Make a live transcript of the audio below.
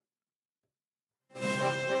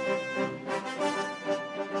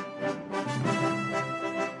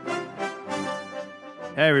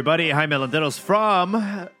Hey everybody, Jaime Landeros from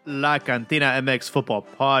La Cantina MX Football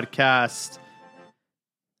Podcast.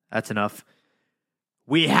 That's enough.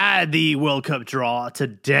 We had the World Cup draw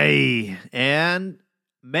today, and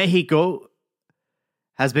Mexico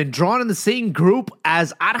has been drawn in the same group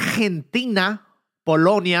as Argentina,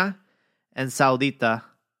 Polonia, and Saudita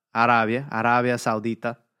Arabia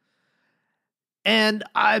Saudita. And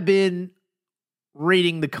I've been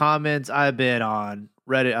reading the comments. I've been on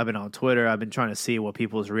Reddit, I've been on Twitter, I've been trying to see what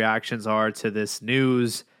people's reactions are to this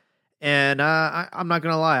news, and I'm not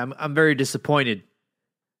gonna lie, I'm very disappointed.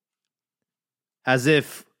 As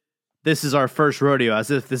if this is our first rodeo,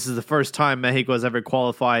 as if this is the first time Mexico has ever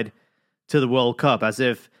qualified to the World Cup, as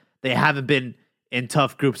if they haven't been in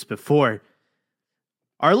tough groups before.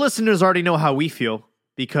 Our listeners already know how we feel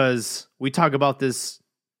because we talk about this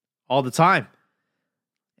all the time.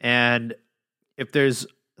 And if there's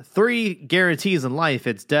three guarantees in life,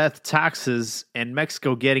 it's death, taxes, and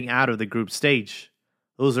Mexico getting out of the group stage.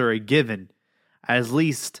 Those are a given, at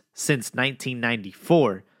least since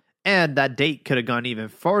 1994. And that date could have gone even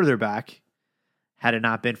farther back had it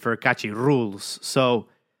not been for Cachi rules. So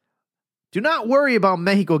do not worry about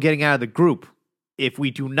Mexico getting out of the group. If we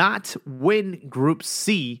do not win Group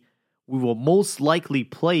C, we will most likely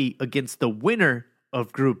play against the winner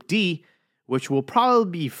of Group D, which will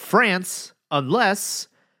probably be France, unless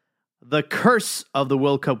the curse of the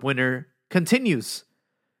World Cup winner continues.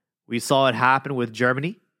 We saw it happen with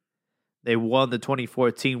Germany. They won the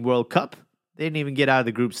 2014 World Cup. They didn't even get out of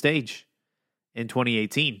the group stage in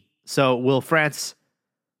 2018. So will France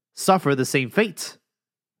suffer the same fate?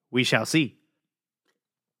 We shall see.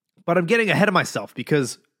 But I'm getting ahead of myself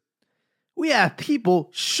because we have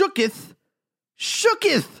people shooketh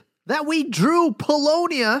that we drew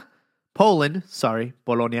Polonia. Poland.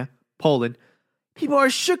 People are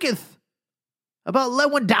shooketh about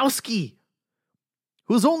Lewandowski,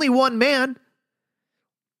 who's only one man.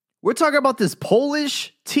 We're talking about this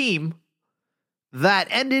Polish team that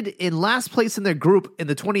ended in last place in their group in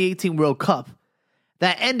the 2018 World Cup,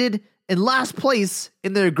 that ended in last place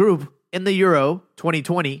in their group in the Euro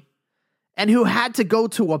 2020, and who had to go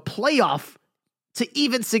to a playoff to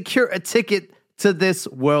even secure a ticket to this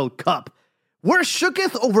World Cup. We're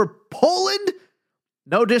shooketh over Poland?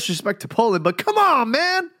 No disrespect to Poland, but come on,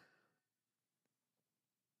 man.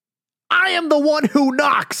 I am the one who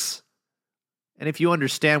knocks. And if you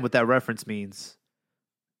understand what that reference means,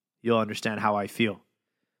 you'll understand how I feel.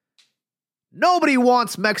 Nobody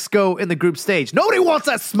wants Mexico in the group stage. Nobody wants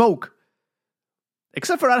that smoke.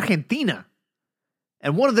 Except for Argentina.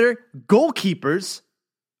 And one of their goalkeepers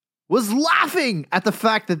was laughing at the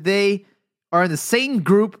fact that they are in the same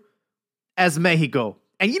group as Mexico.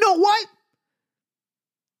 And you know what?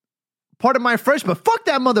 Pardon my French, but fuck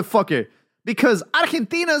that motherfucker. Because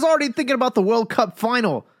Argentina is already thinking about the World Cup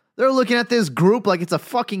final. They're looking at this group like it's a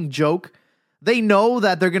fucking joke. They know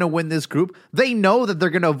that they're going to win this group. They know that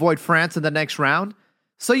they're going to avoid France in the next round.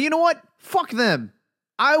 So you know what? Fuck them.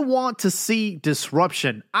 I want to see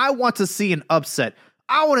disruption. I want to see an upset.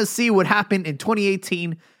 I want to see what happened in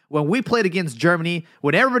 2018 when we played against Germany,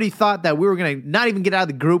 when everybody thought that we were going to not even get out of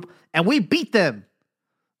the group, and we beat them.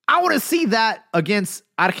 I want to see that against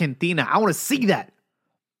Argentina. I want to see that.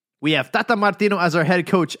 We have Tata Martino as our head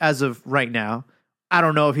coach as of right now. I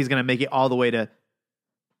don't know if he's going to make it all the way to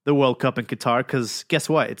the World Cup in Qatar, because guess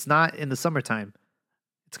what? It's not in the summertime.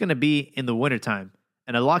 It's going to be in the wintertime,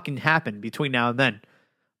 and a lot can happen between now and then.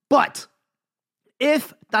 But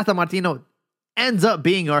if Tata Martino ends up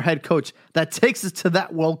being our head coach that takes us to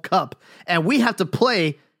that World Cup, and we have to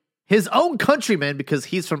play his own countrymen because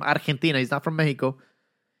he's from Argentina, he's not from Mexico,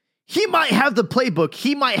 he might have the playbook,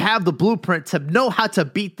 he might have the blueprint to know how to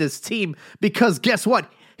beat this team, because guess what?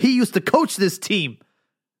 He used to coach this team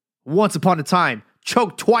once upon a time.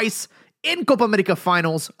 Choked twice in Copa America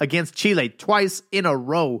finals against Chile, twice in a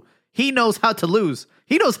row. He knows how to lose.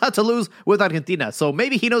 He knows how to lose with Argentina. So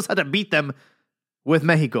maybe he knows how to beat them with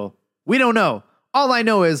Mexico. We don't know. All I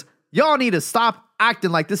know is y'all need to stop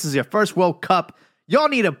acting like this is your first World Cup. Y'all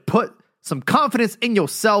need to put some confidence in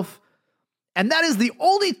yourself. And that is the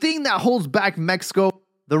only thing that holds back Mexico.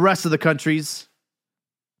 The rest of the countries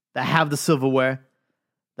that have the silverware,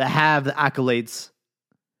 that have the accolades.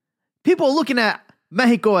 People are looking at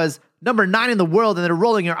Mexico as number 9 in the world, and they're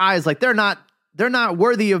rolling their eyes like they're not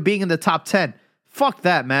worthy of being in the top 10. Fuck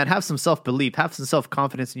that, man. Have some self-belief. Have some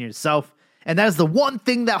self-confidence in yourself. And that is the one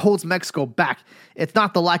thing that holds Mexico back. It's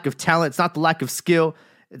not the lack of talent. It's not the lack of skill.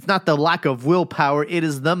 It's not the lack of willpower. It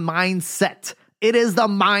is the mindset. It is the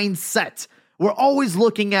mindset. We're always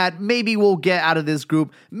looking at maybe we'll get out of this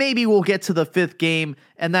group. Maybe we'll get to the 5th game.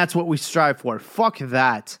 And that's what we strive for. Fuck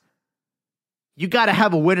that. You got to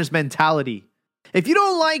have a winner's mentality. If you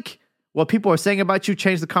don't like what people are saying about you,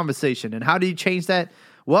 change the conversation. And how do you change that?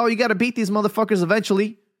 Well, you got to beat these motherfuckers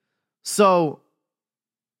eventually. So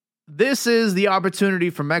this is the opportunity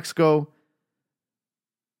for Mexico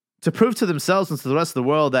to prove to themselves and to the rest of the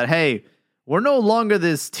world that, hey, we're no longer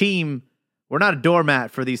this team. We're not a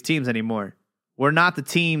doormat for these teams anymore. We're not the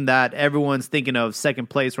team that everyone's thinking of second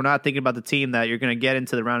place. We're not thinking about the team that you're going to get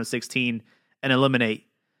into the round of 16 and eliminate.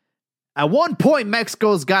 At one point,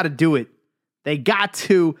 Mexico's got to do it. They got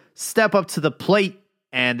to step up to the plate,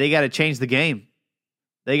 and they got to change the game.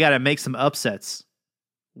 They got to make some upsets.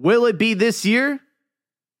 Will it be this year?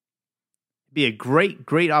 Be a great,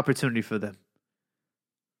 great opportunity for them.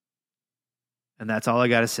 And that's all I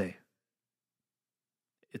got to say.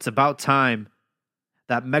 It's about time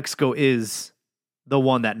that Mexico is the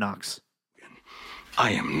one that knocks.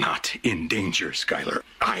 I am not in danger, Skyler.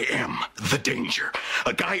 I am the danger.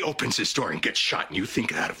 A guy opens his door and gets shot, and you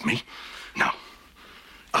think that of me? No.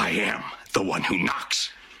 I am the one who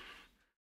knocks.